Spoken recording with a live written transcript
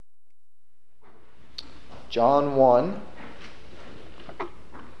John 1.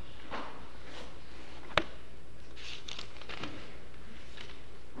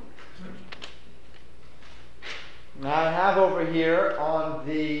 Now I have over here on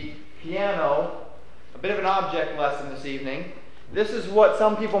the piano a bit of an object lesson this evening. This is what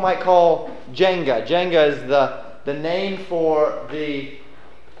some people might call Jenga. Jenga is the name for the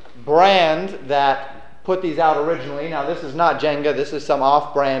brand that put these out originally. Now this is not Jenga, this is some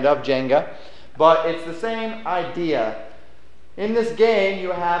off-brand of Jenga. But it's the same idea. In this game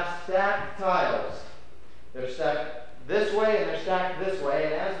you have stacked tiles. They're stacked this way and they're stacked this way.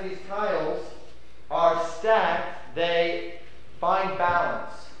 And as these tiles are stacked, they find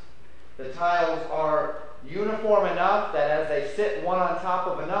balance. The tiles are uniform enough that as they sit one on top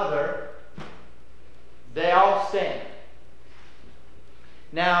of another, they all stand.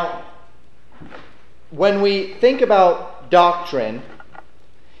 Now, when we think about doctrine,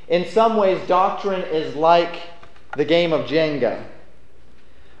 in some ways doctrine is like the game of Jenga.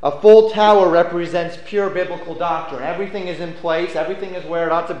 A full tower represents pure biblical doctrine. Everything is in place, everything is where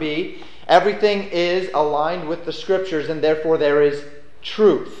it ought to be, everything is aligned with the Scriptures, and therefore there is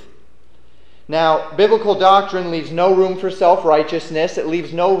truth. Now, biblical doctrine leaves no room for self-righteousness. It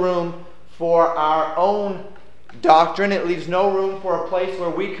leaves no room for our own doctrine. It leaves no room for a place where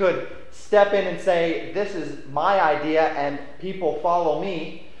we could step in and say, this is my idea and people follow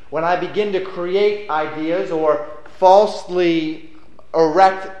me. When I begin to create ideas or falsely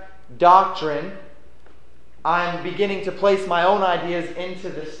erect doctrine, I'm beginning to place my own ideas into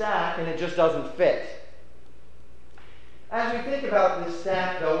the stack and it just doesn't fit. As we think about this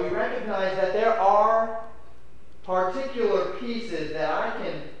stack, though, we recognize that there are particular pieces that I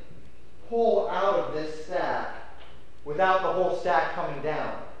can pull out of this stack without the whole stack coming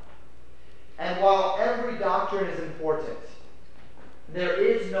down. And while every doctrine is important, there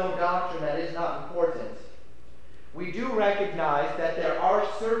is no doctrine that is not important. We do recognize that there are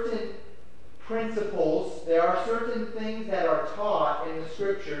certain principles, there are certain things that are taught in the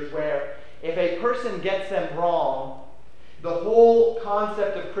Scriptures where if a person gets them wrong, the whole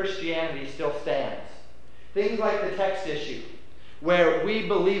concept of Christianity still stands. Things like the text issue, where we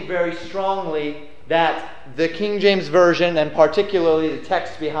believe very strongly that the King James Version, and particularly the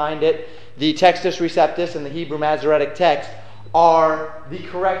text behind it, the Textus Receptus and the Hebrew Masoretic text, are the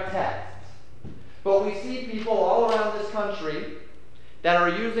correct texts. But we see people all around this country that are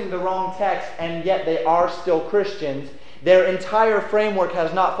using the wrong text, and yet they are still Christians. Their entire framework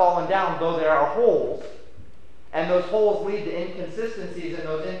has not fallen down, though there are holes. And those holes lead to inconsistencies, and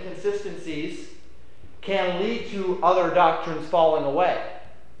those inconsistencies can lead to other doctrines falling away.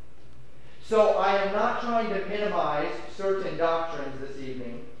 So I am not trying to minimize certain doctrines this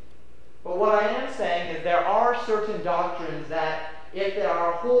evening. But what I am saying is there are certain doctrines that, if there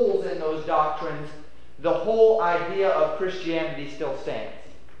are holes in those doctrines, the whole idea of Christianity still stands.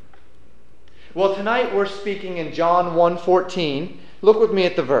 Well, tonight we're speaking in John 1:14. Look with me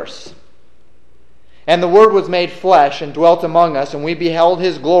at the verse. And the Word was made flesh and dwelt among us, and we beheld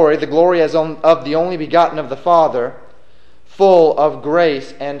His glory, the glory as of the only begotten of the Father, full of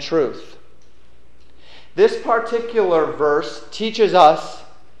grace and truth. This particular verse teaches us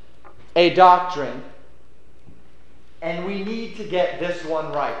a doctrine, and we need to get this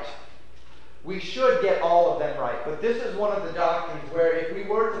one right. We should get all of them right, but this is one of the doctrines where if we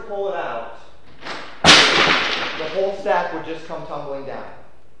were to pull it out, the whole stack would just come tumbling down.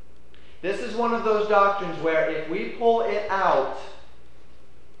 This is one of those doctrines where if we pull it out,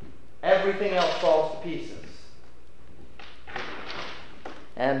 everything else falls to pieces.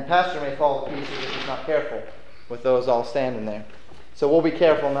 And Pastor may fall to pieces if he's not careful with those all standing there. So we'll be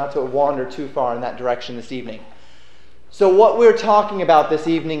careful not to wander too far in that direction this evening. So what we're talking about this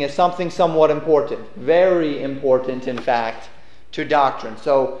evening is something somewhat important, very important in fact, to doctrine.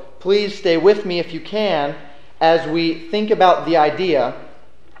 So please stay with me if you can as we think about the idea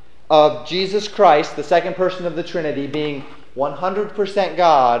of Jesus Christ, the second person of the Trinity, being 100%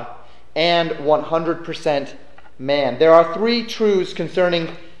 God and 100% man. There are three truths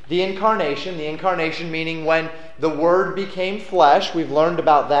concerning the incarnation meaning when the Word became flesh. We've learned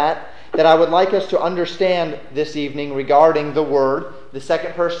about that I would like us to understand this evening regarding the Word, the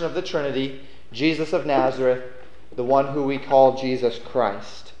second person of the Trinity, Jesus of Nazareth, the one who we call Jesus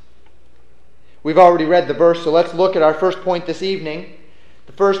Christ. We've already read the verse, so let's look at our first point this evening.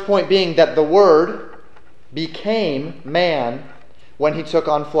 The first point being that the Word became man when He took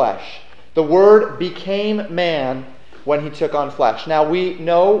on flesh. The Word became man when He took on flesh. Now we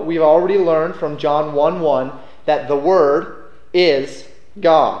know, we've already learned from John 1:1 that the Word is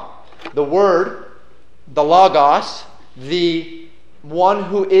God. The Word, the Logos, the one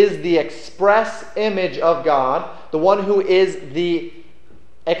who is the express image of God, the one who is the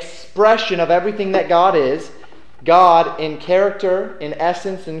expression of everything that God is, God in character, in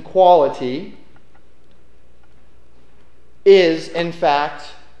essence, in quality, is in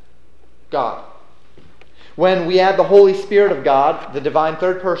fact God. When we add the Holy Spirit of God, the divine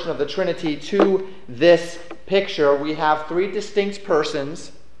third person of the Trinity, to this picture, we have three distinct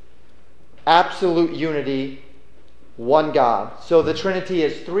persons, absolute unity, one God. So the Trinity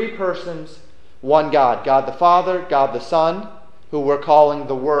is three persons, one God. God the Father, God the Son, who we're calling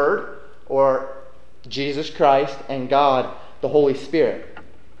the Word, or Jesus Christ, and God the Holy Spirit.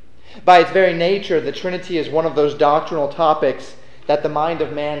 By its very nature, the Trinity is one of those doctrinal topics that the mind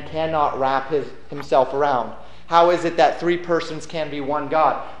of man cannot wrap himself around. How is it that three persons can be one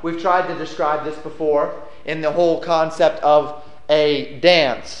God? We've tried to describe this before in the whole concept of a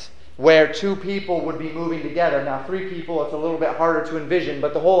dance where two people would be moving together. Now, three people, it's a little bit harder to envision,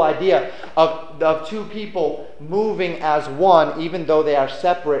 but the whole idea of two people moving as one, even though they are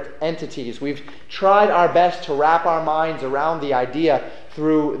separate entities. We've tried our best to wrap our minds around the idea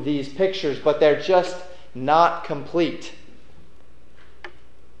through these pictures, but they're just not complete.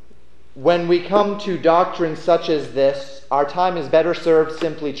 When we come to doctrines such as this, our time is better served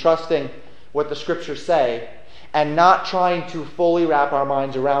simply trusting what the Scriptures say and not trying to fully wrap our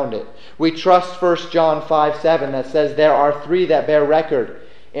minds around it. We trust 1 John 5:7 that says, "There are three that bear record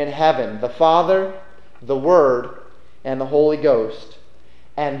in heaven, the Father, the Word, and the Holy Ghost.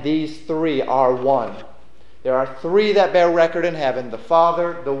 And these three are one." There are three that bear record in heaven, the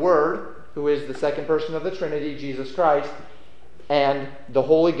Father, the Word, who is the second person of the Trinity, Jesus Christ, and the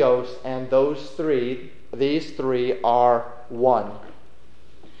Holy Ghost, and these three are one.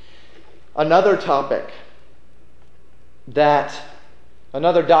 Another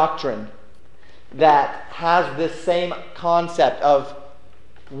doctrine that has this same concept of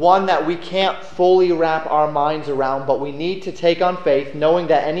one that we can't fully wrap our minds around, but we need to take on faith, knowing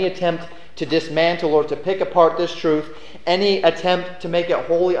that any attempt to dismantle or to pick apart this truth, any attempt to make it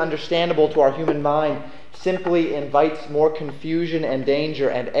wholly understandable to our human mind, simply invites more confusion and danger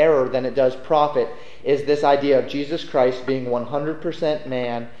and error than it does profit, is this idea of Jesus Christ being 100%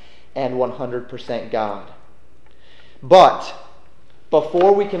 man and 100% God. But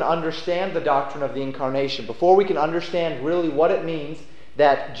before we can understand the doctrine of the Incarnation, before we can understand really what it means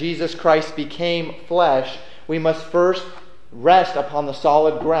that Jesus Christ became flesh, we must first rest upon the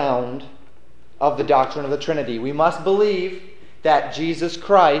solid ground of the doctrine of the Trinity. We must believe that Jesus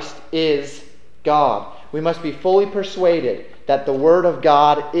Christ is God. We must be fully persuaded that the Word of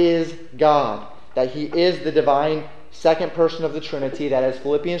God is God, that He is the divine second person of the Trinity, that as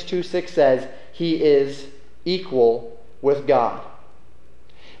Philippians 2:6 says, He is equal with God.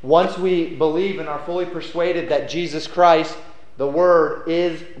 Once we believe and are fully persuaded that Jesus Christ, the Word,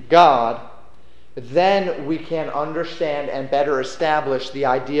 is God, then we can understand and better establish the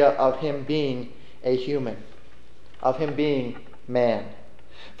idea of Him being a human, of Him being man.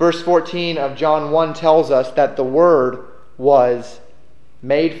 Verse 14 of John 1 tells us that the Word was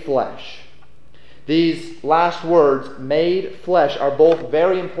made flesh. These last words, made flesh, are both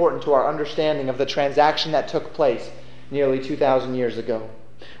very important to our understanding of the transaction that took place nearly 2,000 years ago.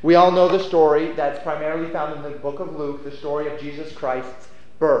 We all know the story that's primarily found in the book of Luke, the story of Jesus Christ's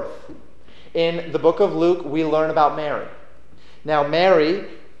birth. In the book of Luke, we learn about Mary. Now, Mary,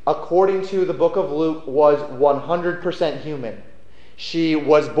 according to the book of Luke, was 100% human. She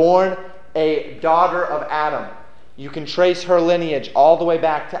was born a daughter of Adam. You can trace her lineage all the way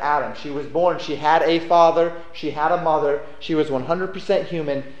back to Adam. She was born, she had a father, she had a mother, she was 100%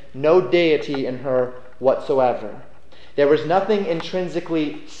 human, no deity in her whatsoever. There was nothing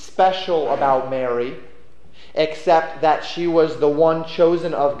intrinsically special about Mary, except that she was the one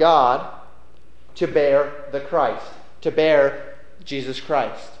chosen of God to bear the Christ, to bear Jesus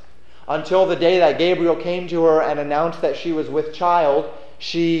Christ. Until the day that Gabriel came to her and announced that she was with child,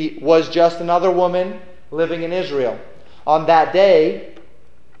 she was just another woman living in Israel. On that day,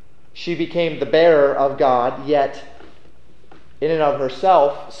 she became the bearer of God, yet in and of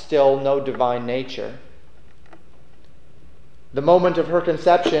herself, still no divine nature. The moment of her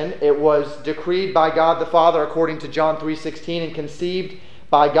conception, it was decreed by God the Father according to John 3:16 and conceived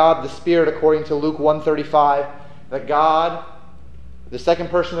by God the Spirit according to Luke 1:35, that God, the second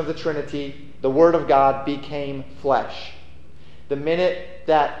person of the Trinity, the Word of God, became flesh. The minute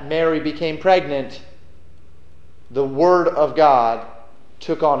that Mary became pregnant, the Word of God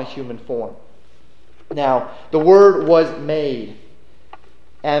took on a human form. Now, the Word was made.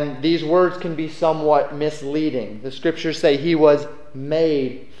 And these words can be somewhat misleading. The Scriptures say He was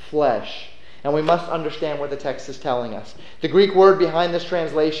made flesh. And we must understand what the text is telling us. The Greek word behind this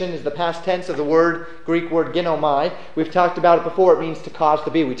translation is the past tense of the Greek word ginomai. We've talked about it before. It means to cause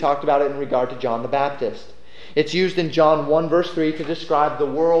to be. We talked about it in regard to John the Baptist. It's used in John 1 verse 3 to describe the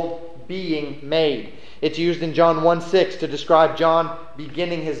world being made. It's used in John 1:6 to describe John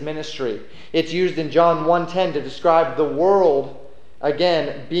beginning his ministry. It's used in John 1:10 to describe the world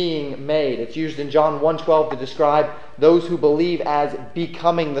again being made. It's used in John 1:12 to describe those who believe as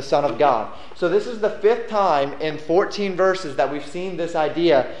becoming the Son of God. So this is the 5th time in 14 verses that we've seen this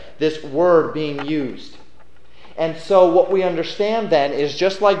idea, this word being used. And so what we understand then is,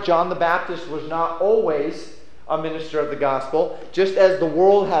 just like John the Baptist was not always a minister of the gospel, just as the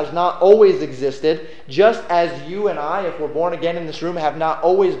world has not always existed, just as you and I, if we're born again in this room, have not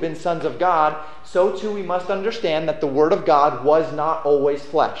always been sons of God, so too we must understand that the Word of God was not always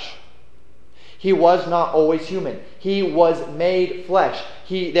flesh. He was not always human. He was made flesh.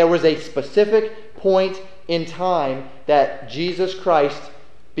 There was a specific point in time that Jesus Christ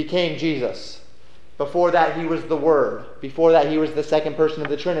became Jesus. Before that, He was the Word. Before that, He was the second person of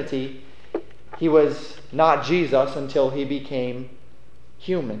the Trinity. He was not Jesus until He became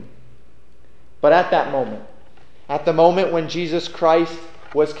human. But at that moment, at the moment when Jesus Christ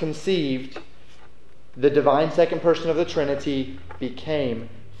was conceived, the divine second person of the Trinity became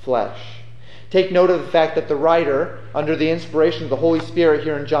flesh. Take note of the fact that the writer, under the inspiration of the Holy Spirit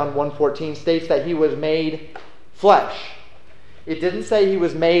here in John 1:14, states that He was made flesh. It didn't say He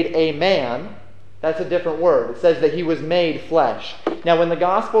was made a man. That's a different word. It says that He was made flesh. Now, when the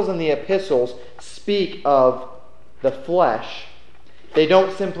Gospels and the Epistles speak of the flesh, they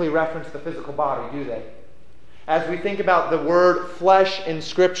don't simply reference the physical body, do they? As we think about the word flesh in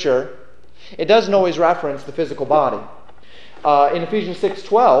Scripture, it doesn't always reference the physical body. In Ephesians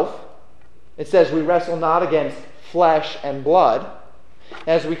 6:12, it says, "We wrestle not against flesh and blood."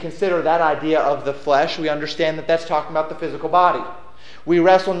 As we consider that idea of the flesh, we understand that that's talking about the physical body. We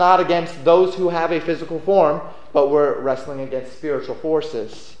wrestle not against those who have a physical form, but we're wrestling against spiritual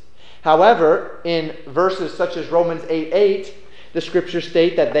forces. However, in verses such as Romans 8:8, the Scriptures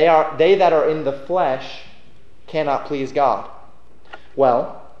state that they that are in the flesh cannot please God.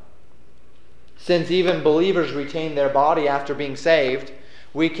 Well, since even believers retain their body after being saved,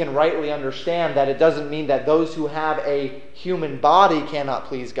 we can rightly understand that it doesn't mean that those who have a human body cannot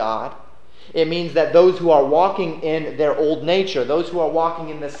please God. It means that those who are walking in their old nature, those who are walking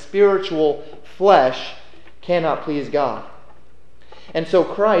in the spiritual flesh, cannot please God. And so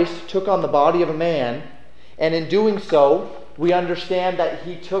Christ took on the body of a man, and in doing so, we understand that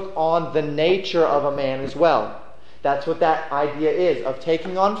He took on the nature of a man as well. That's what that idea is, of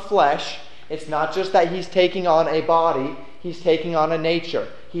taking on flesh. It's not just that He's taking on a body, He's taking on a nature.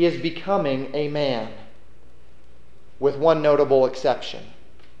 He is becoming a man, with one notable exception.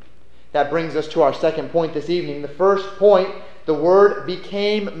 That brings us to our second point this evening. The first point, the Word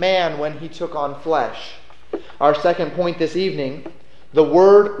became man when He took on flesh. Our second point this evening, the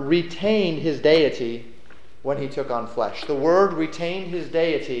Word retained His deity when He took on flesh. The Word retained His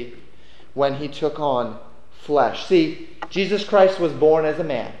deity when He took on flesh. See, Jesus Christ was born as a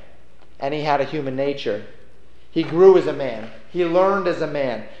man, and He had a human nature. He grew as a man. He learned as a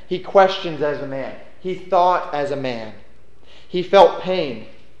man. He questioned as a man. He thought as a man. He felt pain.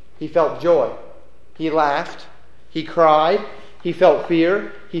 He felt joy. He laughed. He cried. He felt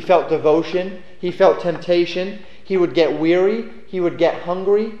fear. He felt devotion. He felt temptation. He would get weary. He would get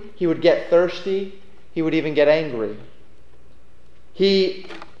hungry. He would get thirsty. He would even get angry. He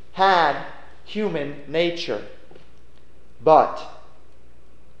had human nature. But,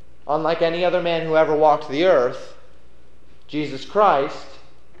 unlike any other man who ever walked the earth, Jesus Christ,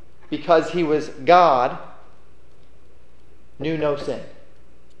 because He was God, knew no sin.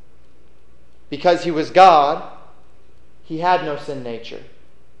 Because He was God, He had no sin nature.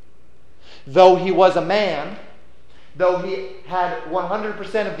 Though He was a man, though He had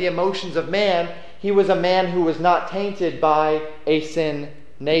 100% of the emotions of man, He was a man who was not tainted by a sin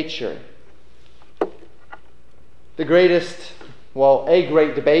nature. A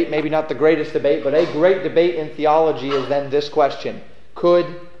great debate, maybe not the greatest debate, but a great debate in theology is then this question: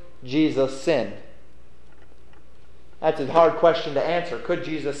 could Jesus sin? That's a hard question to answer. Could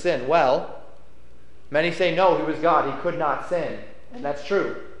Jesus sin? Well, many say no, He was God. He could not sin. And that's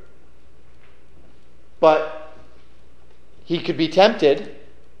true. But He could be tempted.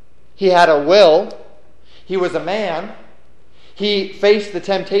 He had a will. He was a man. He faced the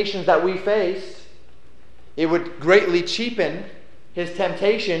temptations that we faced. It would greatly cheapen His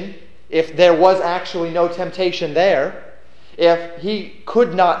temptation if there was actually no temptation there. If He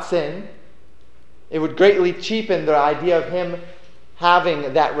could not sin, it would greatly cheapen the idea of Him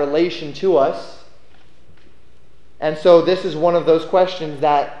having that relation to us. And so this is one of those questions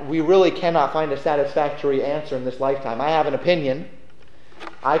that we really cannot find a satisfactory answer in this lifetime. I have an opinion.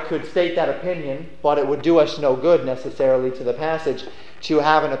 I could state that opinion, but it would do us no good necessarily to the passage to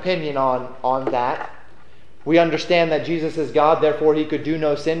have an opinion on that. We understand that Jesus is God, therefore he could do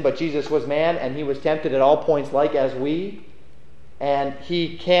no sin, but Jesus was man, and he was tempted at all points like as we. And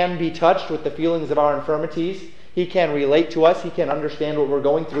he can be touched with the feelings of our infirmities. He can relate to us. He can understand what we're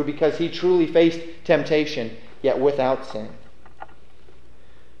going through because he truly faced temptation, yet without sin.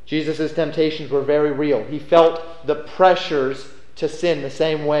 Jesus' temptations were very real. He felt the pressures to sin the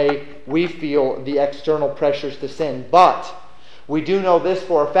same way we feel the external pressures to sin. But we do know this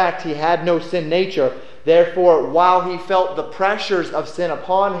for a fact: he had no sin nature. Therefore, while he felt the pressures of sin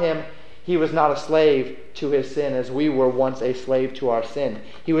upon him, he was not a slave to his sin as we were once a slave to our sin.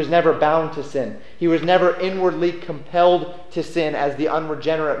 He was never bound to sin. He was never inwardly compelled to sin as the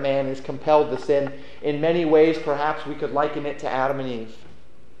unregenerate man is compelled to sin. In many ways, perhaps we could liken it to Adam and Eve.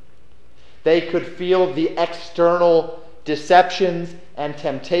 They could feel the external deceptions and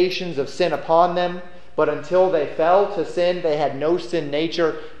temptations of sin upon them, but until they fell to sin, they had no sin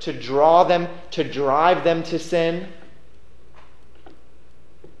nature to draw them, to drive them to sin.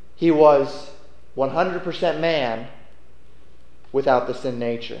 He was 100% man without the sin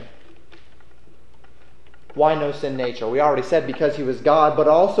nature. Why no sin nature? We already said because he was God, but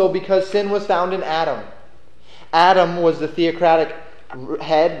also because sin was found in Adam. Adam was the theocratic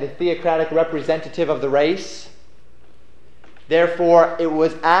head, the theocratic representative of the race. Therefore, it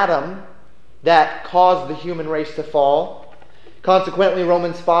was Adam that caused the human race to fall. Consequently,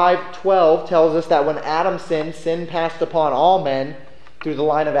 Romans 5:12 tells us that when Adam sinned, sin passed upon all men through the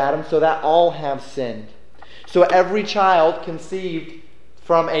line of Adam, so that all have sinned. So every child conceived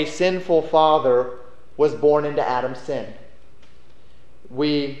from a sinful father was born into Adam's sin.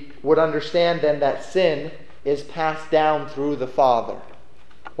 We would understand then that sin is passed down through the father.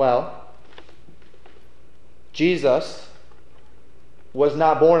 Well, Jesus was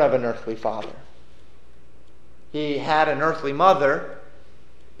not born of an earthly father. He had an earthly mother,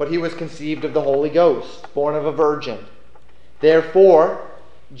 but he was conceived of the Holy Ghost, born of a virgin. Therefore,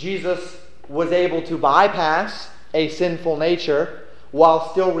 Jesus was able to bypass a sinful nature while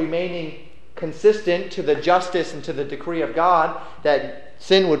still remaining consistent to the justice and to the decree of God that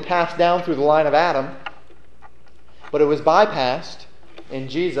sin would pass down through the line of Adam. But it was bypassed in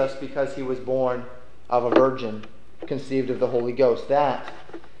Jesus because he was born of a virgin, conceived of the Holy Ghost. That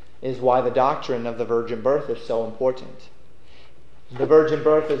is why the doctrine of the virgin birth is so important. The virgin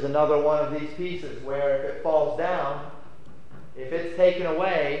birth is another one of these pieces where if it falls down, if it's taken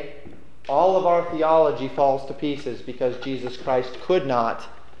away, all of our theology falls to pieces because Jesus Christ could not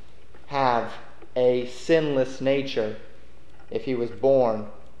have a sinless nature if he was born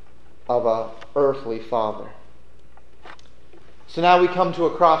of an earthly father. So now we come to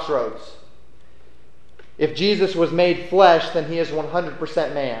a crossroads. If Jesus was made flesh, then he is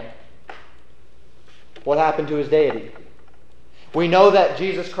 100% man. What happened to his deity? We know that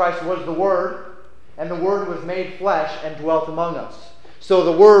Jesus Christ was the Word, and the Word was made flesh and dwelt among us. So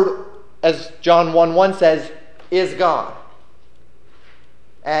the Word, as John 1:1 says, is God.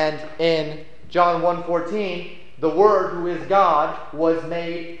 And in John 1:14, the Word, who is God, was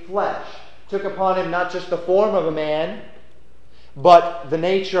made flesh. Took upon him not just the form of a man, but the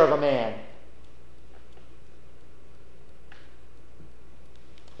nature of a man.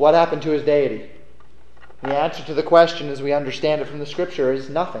 What happened to his deity? The answer to the question, as we understand it from the Scripture, is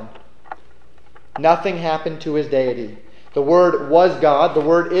nothing. Nothing happened to his deity. The Word was God. The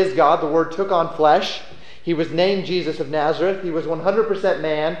Word is God. The Word took on flesh. He was named Jesus of Nazareth. He was 100%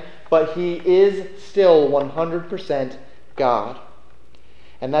 man, but he is still 100% God.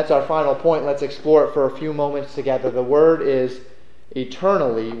 And that's our final point. Let's explore it for a few moments together. The Word is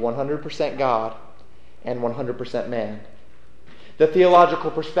eternally 100% God and 100% man. The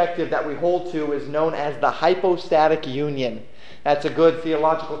theological perspective that we hold to is known as the hypostatic union. That's a good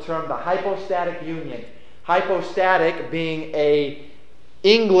theological term, the hypostatic union. Hypostatic being an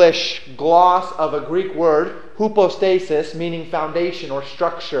English gloss of a Greek word, hypostasis, meaning foundation or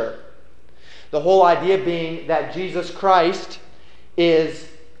structure. The whole idea being that Jesus Christ is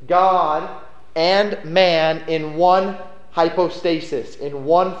God and man in one hypostasis, in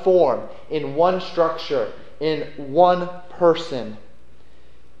one form, in one structure, in one person.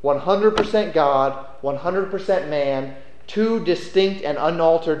 100% God, 100% man, two distinct and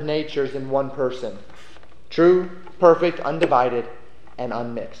unaltered natures in one person. True, perfect, undivided, and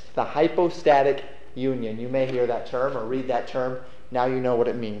unmixed. The hypostatic union. You may hear that term or read that term. Now you know what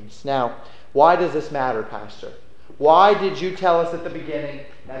it means. Now, why does this matter, Pastor? Why did you tell us at the beginning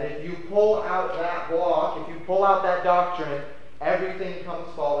that if you pull out that block, if you pull out that doctrine, everything comes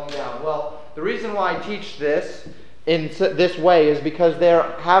falling down? Well, the reason why I teach this in this way is because there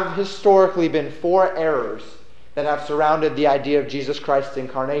have historically been 4 errors that have surrounded the idea of Jesus Christ's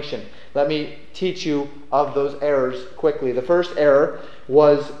incarnation. Let me teach you of those errors quickly. The first error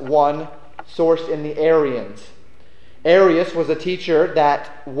was one sourced in the Arians. Arius was a teacher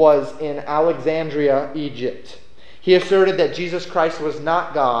that was in Alexandria, Egypt. He asserted that Jesus Christ was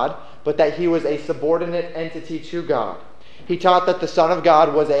not God, but that he was a subordinate entity to God. He taught that the Son of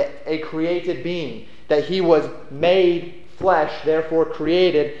God was a created being, that he was made flesh, therefore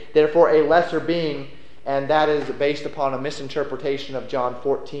created, therefore a lesser being, and that is based upon a misinterpretation of John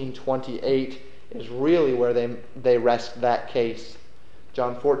 14:28 is really where they rest that case.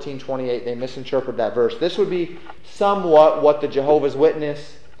 John 14:28, they misinterpret that verse. This would be somewhat what the Jehovah's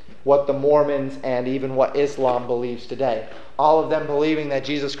Witness, what the Mormons, and even what Islam believes today. All of them believing that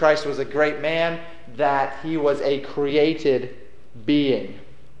Jesus Christ was a great man, that he was a created being,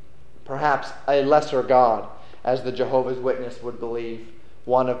 perhaps a lesser God, as the Jehovah's Witness would believe.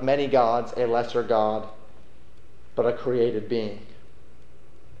 One of many gods, a lesser God, but a created being.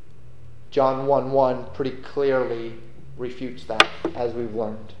 John 1:1 pretty clearly refutes that, as we've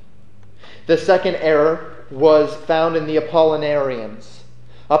learned. The second error was found in the Apollinarians.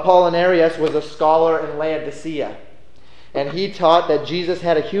 Apollinarius was a scholar in Laodicea, and he taught that Jesus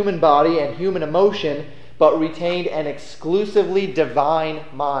had a human body and human emotion, but retained an exclusively divine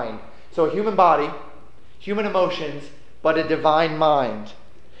mind. So a human body, human emotions, but a divine mind.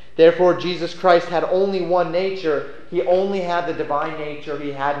 Therefore, Jesus Christ had only one nature. He only had the divine nature.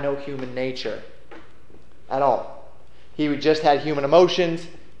 He had no human nature at all. He just had human emotions,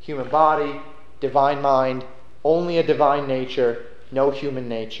 human body, divine mind, only a divine nature, no human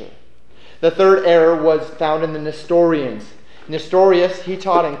nature. The third error was found in the Nestorians. Nestorius, he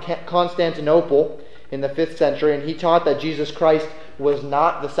taught in Constantinople in the 5th century, and he taught that Jesus Christ was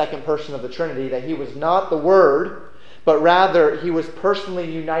not the second person of the Trinity, that he was not the Word, but rather he was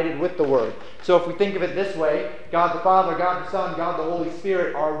personally united with the Word. So if we think of it this way, God the Father, God the Son, God the Holy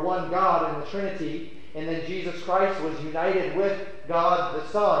Spirit are one God in the Trinity, and then Jesus Christ was united with God the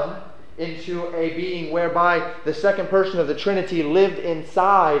Son into a being whereby the second person of the Trinity lived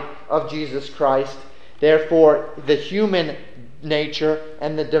inside of Jesus Christ. Therefore, the human nature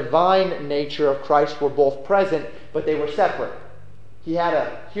and the divine nature of Christ were both present, but they were separate. He had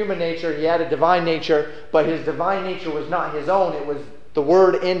a human nature, he had a divine nature, but his divine nature was not his own. It was the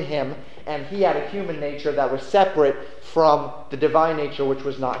Word in him, and he had a human nature that was separate from the divine nature, which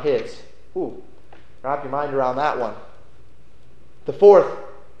was not his. Ooh, wrap your mind around that one. The fourth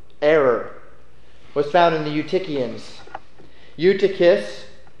error was found in the Eutychians. Eutychus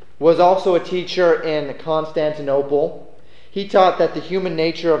was also a teacher in Constantinople. He taught that the human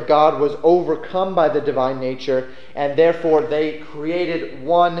nature of God was overcome by the divine nature, and therefore they created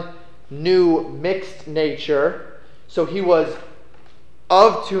one new mixed nature. So he was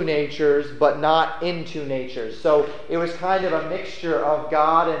of two natures, but not in two natures. So it was kind of a mixture of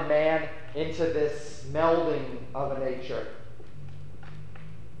God and man into this melding of a nature.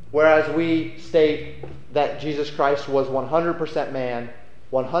 Whereas we state that Jesus Christ was 100% man,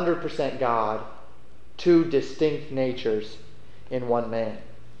 100% God, two distinct natures in one man.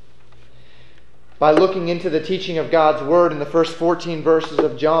 By looking into the teaching of God's Word in the first 14 verses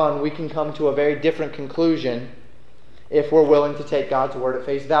of John, we can come to a very different conclusion if we're willing to take God's Word at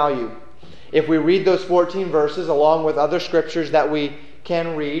face value. If we read those 14 verses along with other scriptures that we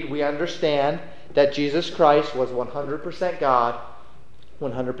can read, we understand that Jesus Christ was 100% God,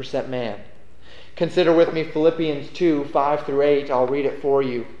 100% man. Consider with me Philippians 2, 5 through 8. I'll read it for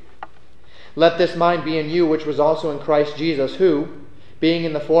you. Let this mind be in you, which was also in Christ Jesus, who, being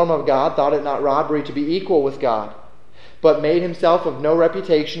in the form of God, thought it not robbery to be equal with God, but made himself of no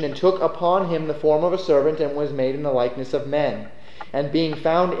reputation, and took upon him the form of a servant, and was made in the likeness of men. And being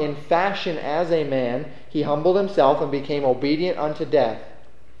found in fashion as a man, he humbled himself and became obedient unto death,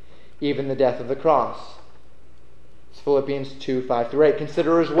 even the death of the cross. It's Philippians 2, 5 through 8.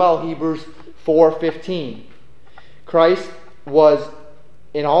 Consider as well Hebrews 4:15. Christ was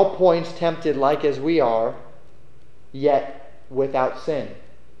in all points tempted like as we are, yet without sin.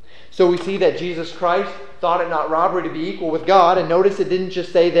 So we see that Jesus Christ thought it not robbery to be equal with God. And notice it didn't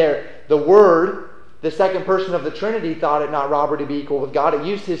just say there, the Word, the second person of the Trinity, thought it not robbery to be equal with God. It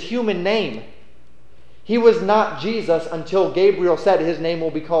used his human name. He was not Jesus until Gabriel said his name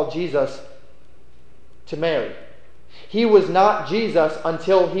will be called Jesus to Mary. He was not Jesus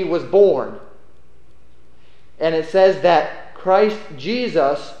until he was born. And it says that Christ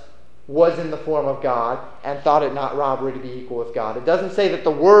Jesus was in the form of God and thought it not robbery to be equal with God. It doesn't say that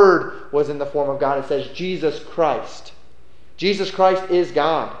the Word was in the form of God. It says Jesus Christ. Jesus Christ is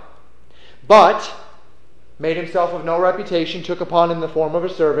God. But made himself of no reputation, took upon him the form of a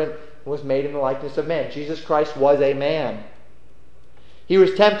servant, and was made in the likeness of man. Jesus Christ was a man. He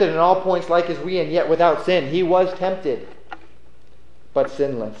was tempted in all points like as we, and yet without sin. He was tempted, but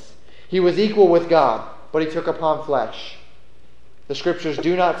sinless. He was equal with God, but he took upon flesh. The Scriptures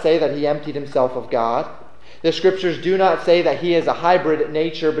do not say that he emptied himself of God. The Scriptures do not say that he is a hybrid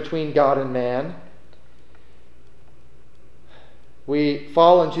nature between God and man. We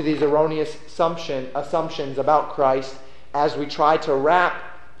fall into these erroneous assumptions about Christ as we try to wrap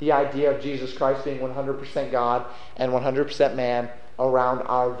the idea of Jesus Christ being 100% God and 100% man around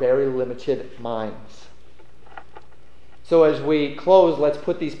our very limited minds. So as we close, let's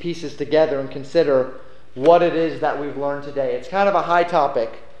put these pieces together and consider what it is that we've learned today. It's kind of a high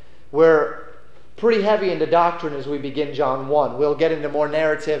topic. We're pretty heavy into doctrine as we begin John 1. We'll get into more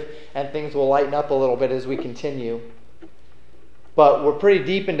narrative and things will lighten up a little bit as we continue. But we're pretty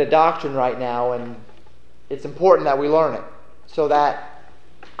deep into doctrine right now, and it's important that we learn it so that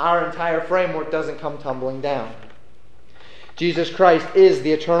our entire framework doesn't come tumbling down. Jesus Christ is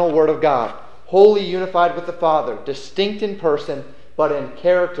the eternal Word of God, wholly unified with the Father, distinct in person, but in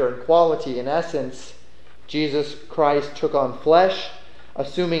character and quality. In essence, Jesus Christ took on flesh,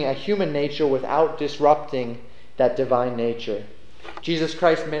 assuming a human nature without disrupting that divine nature. Jesus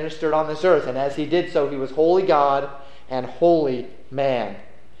Christ ministered on this earth, and as he did so, he was wholly God and holy man.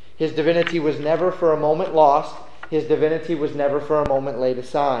 His divinity was never for a moment lost. His divinity was never for a moment laid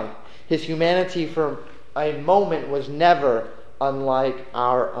aside. His humanity for a moment was never unlike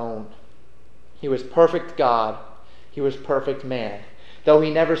our own. He was perfect God. He was perfect man. Though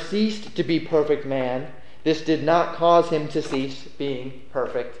he never ceased to be perfect man, this did not cause him to cease being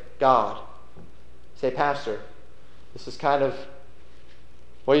perfect God. Say, Pastor, this is kind of,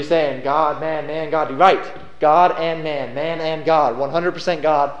 what are you saying? God, man, God. You're right. God and man and God. 100%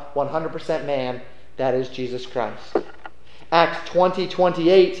 God, 100% man. That is Jesus Christ. Acts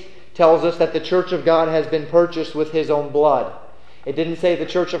 20:28 tells us that the church of God has been purchased with his own blood. It didn't say the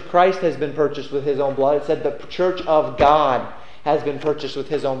church of Christ has been purchased with his own blood. It said the church of God has been purchased with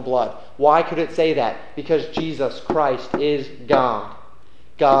his own blood. Why could it say that? Because Jesus Christ is God.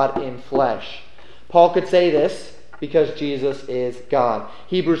 God in flesh. Paul could say this because Jesus is God.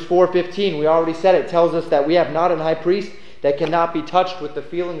 Hebrews 4:15, we already said it, tells us that we have not an high priest that cannot be touched with the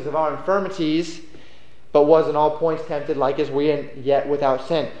feelings of our infirmities, but was in all points tempted like as we, and yet without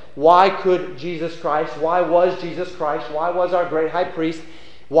sin. Why was Jesus Christ, why was our great high priest,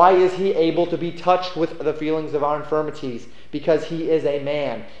 why is he able to be touched with the feelings of our infirmities? Because he is a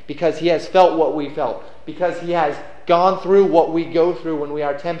man. Because he has felt what we felt. Because he has gone through what we go through when we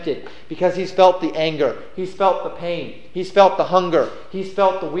are tempted. Because he's felt the anger. He's felt the pain. He's felt the hunger. He's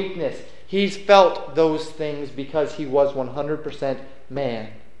felt the weakness. He's felt those things because he was 100%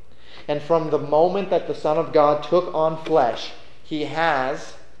 man. And from the moment that the Son of God took on flesh, he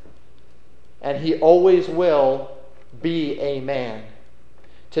has, and he always will, be a man.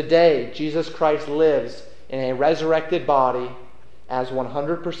 Today, Jesus Christ lives in a resurrected body as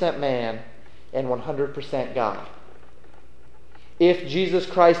 100% man and 100% God. If Jesus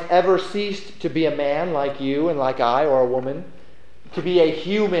Christ ever ceased to be a man like you and like I, or a woman, to be a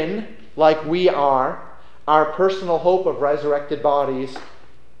human like we are, our personal hope of resurrected bodies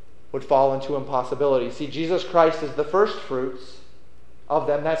would fall into impossibility. See, Jesus Christ is the first fruits of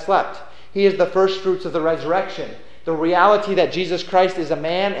them that slept. He is the first fruits of the resurrection. The reality that Jesus Christ is a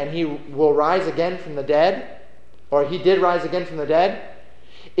man and he will rise again from the dead, or he did rise again from the dead,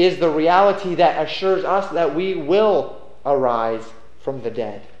 is the reality that assures us that we will arise from the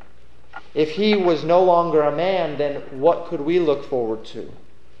dead. If he was no longer a man, then what could we look forward to?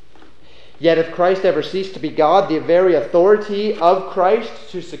 Yet if Christ ever ceased to be God, the very authority of Christ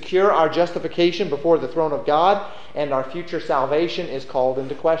to secure our justification before the throne of God and our future salvation is called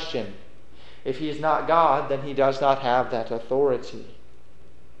into question. If he is not God, then he does not have that authority.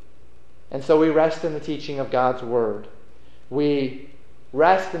 And so we rest in the teaching of God's Word. We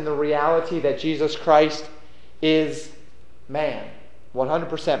rest in the reality that Jesus Christ is man,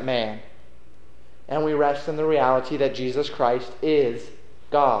 100% man. And we rest in the reality that Jesus Christ is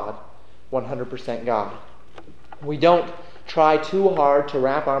God, 100% God. We don't try too hard to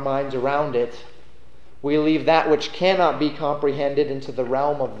wrap our minds around it. We leave that which cannot be comprehended into the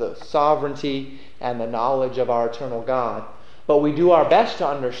realm of the sovereignty and the knowledge of our eternal God. But we do our best to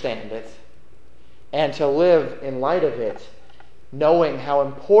understand it and to live in light of it, knowing how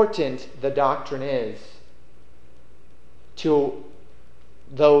important the doctrine is to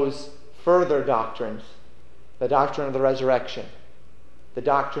those further doctrines, the doctrine of the resurrection, the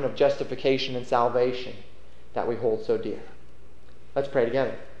doctrine of justification and salvation that we hold so dear. Let's pray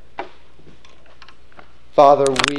together. Father, we